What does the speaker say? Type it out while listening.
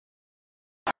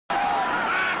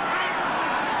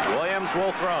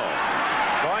will throw.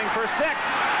 Going for 6.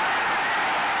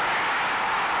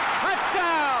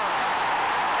 Touchdown!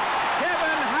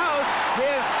 Kevin House,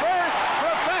 his first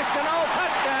professional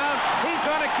touchdown. He's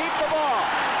going to keep the ball.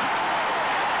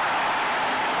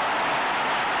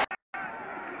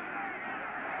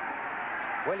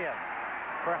 Williams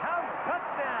for House,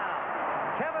 touchdown.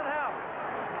 Kevin House.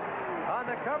 On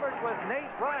the coverage was Nate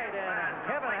Wright, and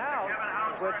Kevin House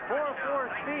with 4.4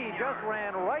 speed just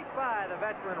ran right by the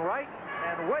veteran Wright,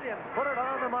 and Williams put it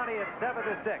on the money at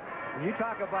 7-6. You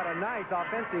talk about a nice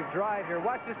offensive drive here.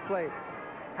 Watch this play.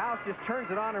 House just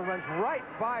turns it on and runs right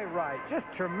by Wright.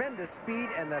 Just tremendous speed,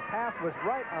 and the pass was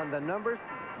right on the numbers.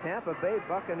 Tampa Bay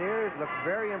Buccaneers look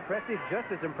very impressive,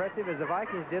 just as impressive as the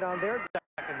Vikings did on their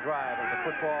second drive of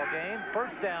the football game.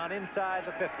 First down inside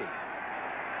the 50.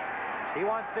 He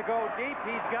wants to go deep.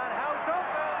 He's got House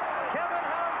open. Kevin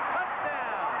House,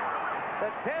 touchdown.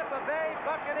 The Tampa Bay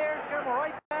Buccaneers come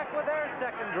right back with their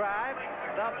second drive.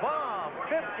 The bomb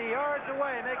 50 yards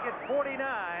away, make it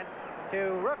 49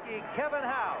 to rookie Kevin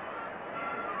House.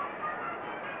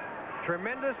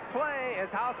 Tremendous play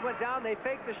as House went down. They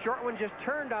faked the short one, just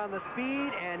turned on the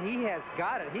speed, and he has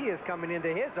got it. He is coming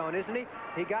into his own, isn't he?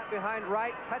 He got behind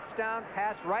Wright, touchdown,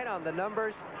 pass right on the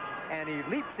numbers, and he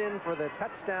leaps in for the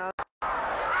touchdown.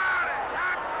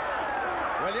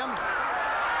 Williams,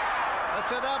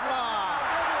 it's a double,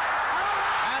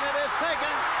 and it is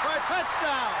taken for a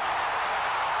touchdown.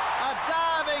 A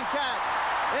diving catch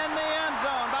in the end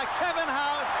zone by Kevin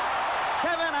House.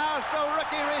 Kevin House, the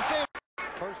rookie receiver.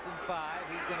 First and 5,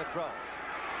 he's going to throw.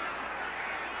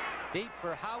 Deep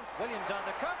for House. Williams on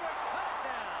the coverage.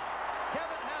 Touchdown.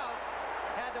 Kevin House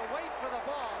had to wait for the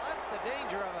ball. That's the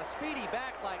danger of a speedy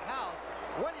back like House.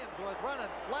 Williams was running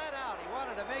flat out. He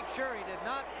wanted to make sure he did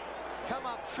not come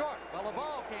up short. Well, the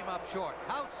ball came up short.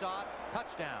 House saw it.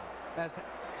 Touchdown. As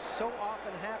so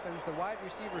often happens, the wide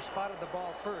receiver spotted the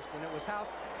ball first, and it was House.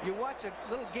 You watch a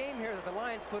little game here that the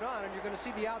Lions put on, and you're going to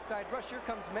see the outside rush. Here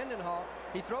comes Mendenhall.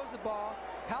 He throws the ball.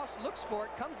 House looks for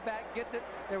it, comes back, gets it.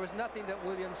 There was nothing that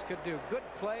Williams could do. Good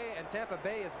play, and Tampa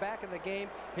Bay is back in the game.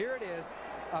 Here it is,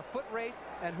 a foot race,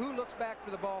 and who looks back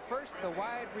for the ball first? The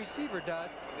wide receiver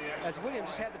does, as Williams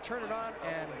just had to turn it on,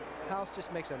 and House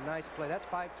just makes a nice play. That's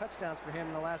 5 touchdowns for him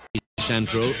in the last.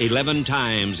 Central 11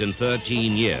 times in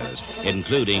 13 years,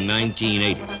 including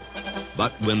 1980.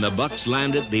 But when the Bucs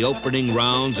landed the opening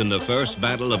rounds in the first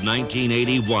battle of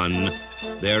 1981,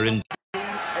 they're in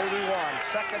 81,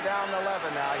 second down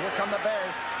 11 now. Here come the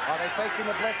Bears. Are they faking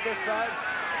the blitz this time?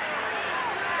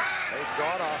 They've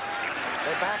gone off.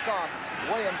 They back off.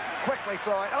 Williams quickly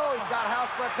throwing. Oh, he's got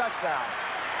House for a touchdown.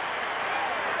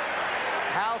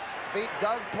 House beat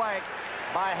Doug Plank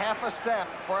by half a step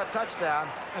for a touchdown.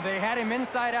 And they had him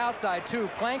inside outside too.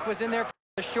 Plank was in there for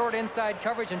the short inside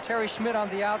coverage and Terry Schmidt on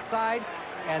the outside,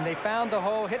 and they found the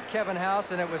hole, hit Kevin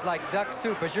House, and it was like duck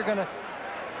soup. As you're going to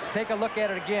take a look at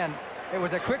it again, it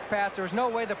was a quick pass. There was no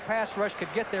way the pass rush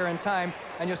could get there in time,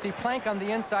 and you'll see Plank on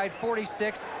the inside,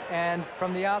 46, and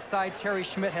from the outside Terry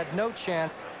Schmidt had no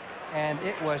chance, and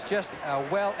it was just a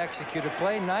well executed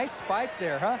play. Nice spike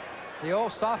there, huh? The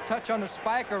old soft touch on the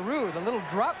spikeroo, the little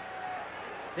drop.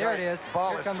 There it is.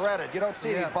 Ball is threaded. You don't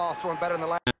see these balls thrown better in the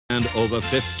last. and over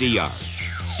 50 yards.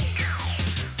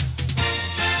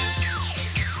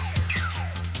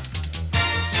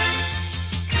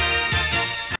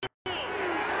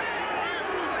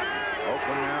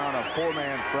 Oakland now on a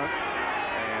 4-man front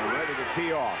and ready to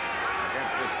tee off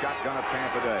against the shotgun of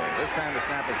Tampa Bay. This time the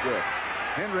snap is good.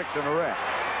 Hendricks in the wreck.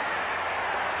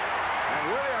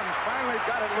 And Williams finally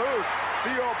got it loose.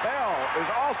 Theo Bell is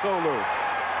also loose.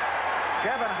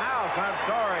 Kevin House, I'm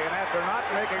sorry, and after not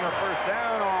making a first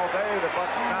down all day, the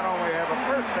Bucs not only have a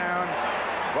first down,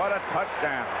 but a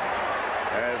touchdown.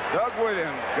 As Doug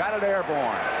Williams got it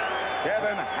airborne.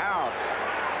 Kevin House.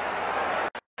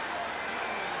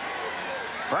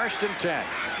 First and 10.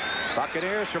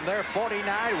 Buccaneers from their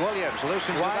 49. Williams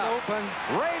loosens Wide it up. open.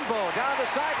 Rainbow down the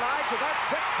sidelines with that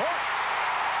 6 points.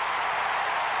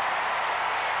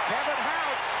 Kevin House.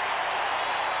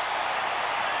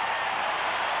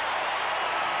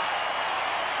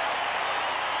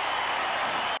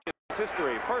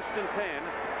 History, first and 10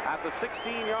 at the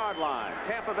 16-yard line.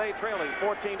 Tampa Bay trailing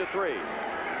 14-3.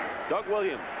 Doug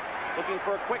Williams looking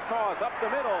for a quick toss up the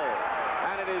middle,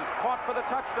 and it is caught for the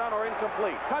touchdown or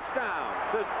incomplete. Touchdown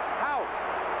to House.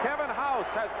 Kevin House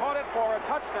has caught it for a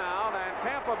touchdown, and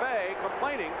Tampa Bay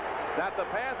complaining that the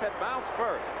pass had bounced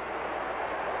first.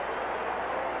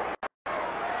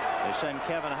 They send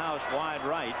Kevin House wide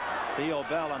right. Theo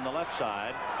Bell on the left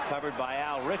side, covered by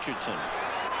Al Richardson.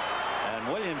 And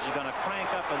Williams is going to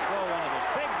crank up and throw one of his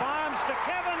big bombs to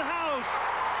Kevin House.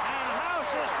 And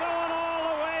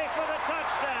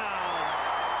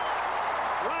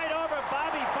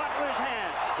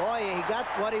got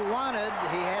what he wanted.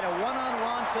 He had a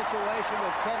one-on-one situation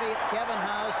with Kevin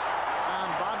House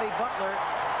on Bobby Butler,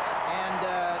 and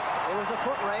it was a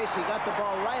foot race. He got the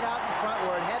ball right out in front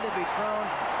where it had to be thrown.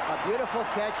 A beautiful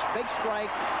catch, big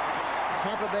strike,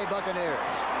 Tampa Bay Buccaneers.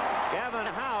 Kevin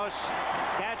House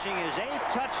catching his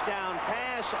 8th touchdown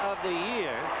pass of the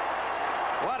year.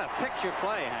 What a picture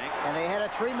play, Hank. And they had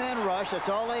a 3-man rush. That's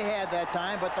all they had that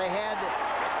time, but they had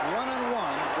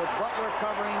one-on-one with Butler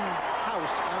covering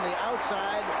House on the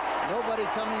outside. Nobody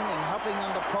coming and helping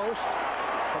on the post.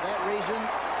 For that reason,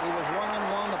 he was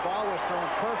one-on-one. The ball was thrown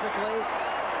perfectly,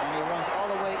 and he runs all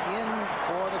the way in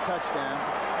for the touchdown.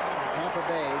 Tampa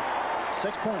Bay,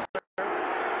 6 points.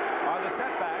 On the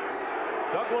setbacks,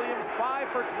 Doug Williams 5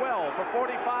 for 12 for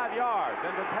 45 yards,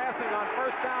 and been passing on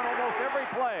first down almost every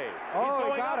play. He's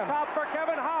going up top for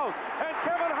Kevin House, and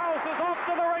Kevin House is off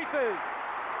to the races.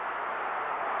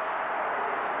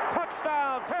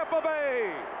 Touchdown, Tampa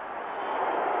Bay.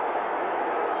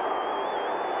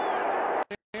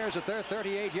 Here's at their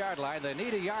 38-yard line. They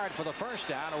need a yard for the first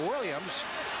down. Williams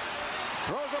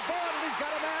throws a ball, and he's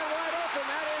got a man wide open.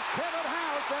 That is Kevin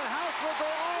House, and House will go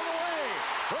all the way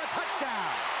for a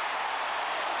touchdown.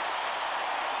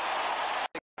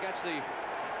 Gets the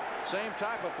same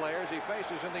type of players he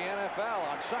faces in the NFL.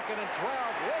 On 2nd and 12,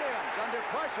 Williams under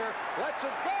pressure lets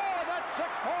it go, and that's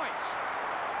 6 points.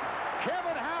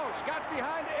 Kevin House got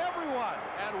behind everyone,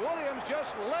 and Williams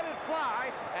just let it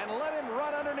fly and let him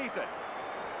run underneath it.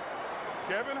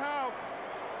 Kevin House,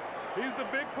 he's the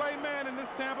big play man in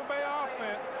this Tampa Bay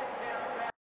offense.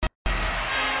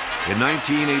 In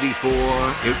 1984,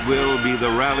 it will be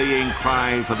the rallying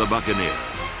cry for the Buccaneers,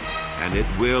 and it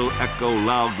will echo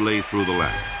loudly through the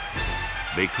land.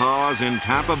 Because in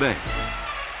Tampa Bay,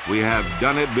 we have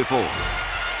done it before.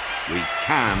 We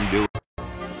can do it.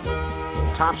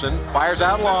 Thompson fires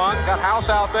out long, got House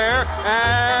out there,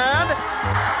 and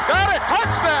got it!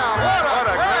 Touchdown! What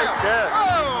a great catch!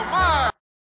 Oh, my!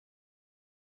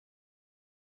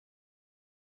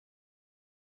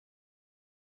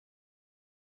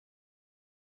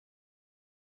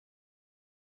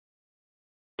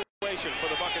 For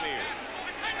the Buccaneers.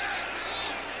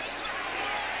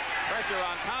 Pressure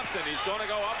on Thompson. He's going to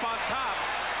go up on top.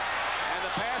 And the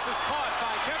pass is caught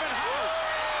by Kevin House.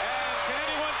 And can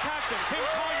anyone catch him? Tim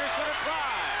Collier's going to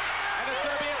try. And it's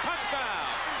going to be a touchdown.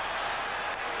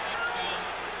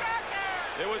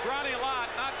 It was Ronnie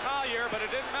Lott, not Collier, but it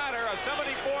didn't matter. A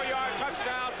 74-yard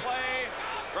touchdown play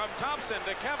from Thompson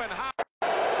to Kevin House.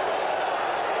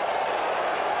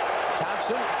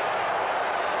 Thompson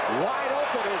wide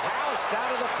open is House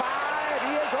down to the 5.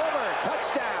 He is over.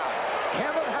 Touchdown,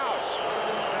 Kevin House.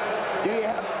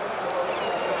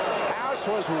 House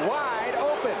was wide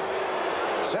open.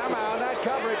 Somehow in that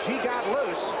coverage he got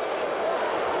loose.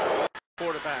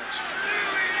 Quarterbacks.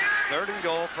 3rd and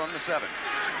goal from the 7.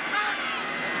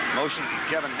 Motion from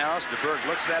Kevin House. DeBerg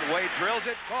looks that way, drills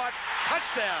it, caught,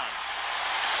 touchdown.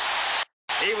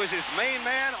 He was his main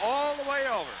man all the way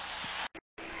over.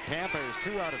 Tampa is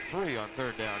 2 out of 3 on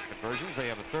 3rd down conversions. They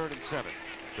have a 3rd and 7.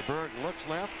 DeBerg looks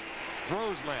left,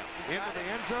 throws left. Into the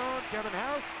end zone, Kevin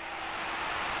House.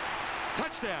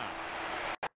 Touchdown.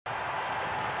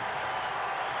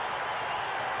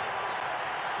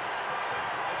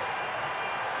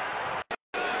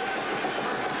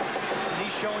 And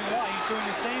he's showing why. He's doing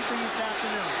the same thing this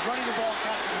afternoon. Running the ball,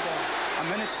 catching the ball. A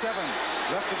minute 7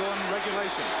 left to go in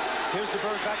regulation. Here's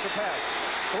DeBerg back to pass.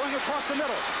 Going across the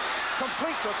middle.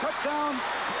 Complete for a touchdown.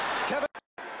 Kevin.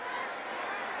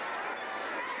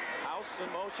 House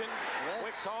in motion.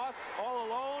 Quick toss. All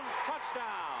alone.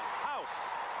 Touchdown. House.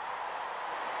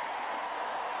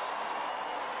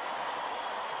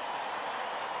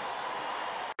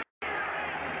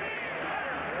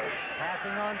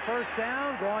 Passing on first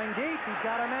down. Going deep. He's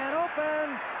got a man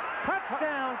open.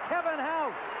 Touchdown, Kevin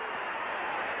House.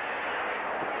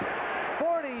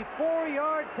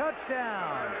 44-yard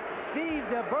touchdown. Steve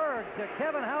DeBerg to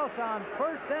Kevin House on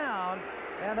first down,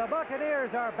 and the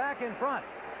Buccaneers are back in front.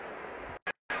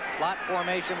 Slot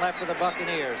formation left for the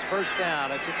Buccaneers. First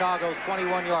down at Chicago's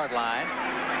 21-yard line.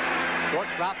 Short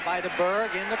drop by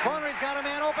DeBerg. In the corner, he's got a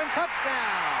man open.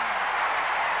 Touchdown,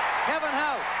 Kevin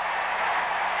House.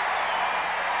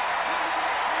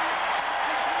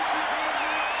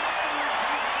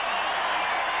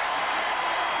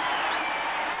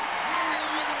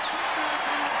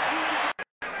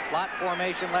 Slot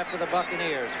formation left for the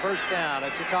Buccaneers. First down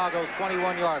at Chicago's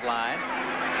 21-yard line.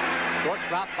 Short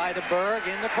drop by DeBerg.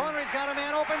 In the corner, he's got a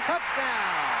man open.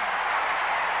 Touchdown,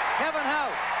 Kevin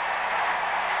House.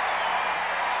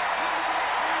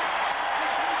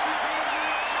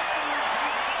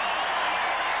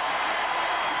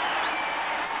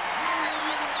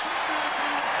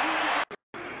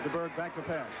 DeBerg back to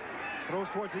pass. Throws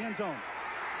towards the end zone.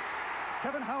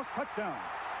 Kevin House, touchdown.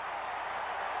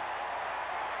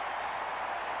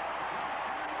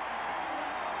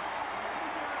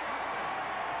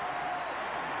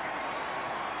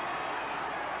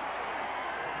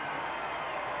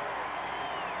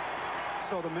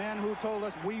 So the man who told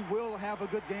us we will have a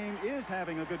good game is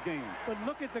having a good game. But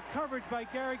look at the coverage by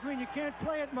Gary Green. You can't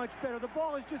play it much better. The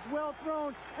ball is just well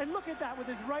thrown. And look at that with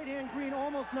his right hand. Green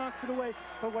almost knocks it away.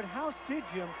 But what House did,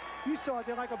 Jim, you saw it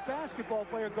there like a basketball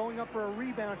player going up for a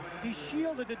rebound. He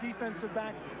shielded the defensive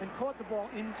back and caught the ball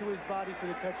into his body for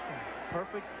the touchdown.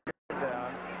 Perfect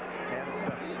down. Kansas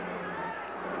City.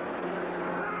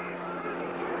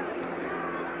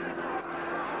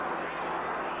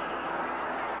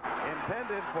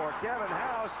 Intended for Kevin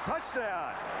House.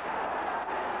 Touchdown.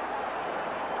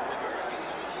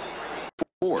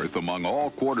 Fourth among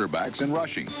all quarterbacks in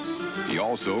rushing. He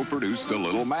also produced a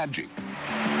little magic.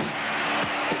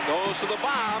 Goes to the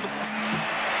bomb.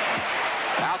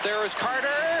 Out there is Carter,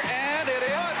 and it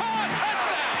is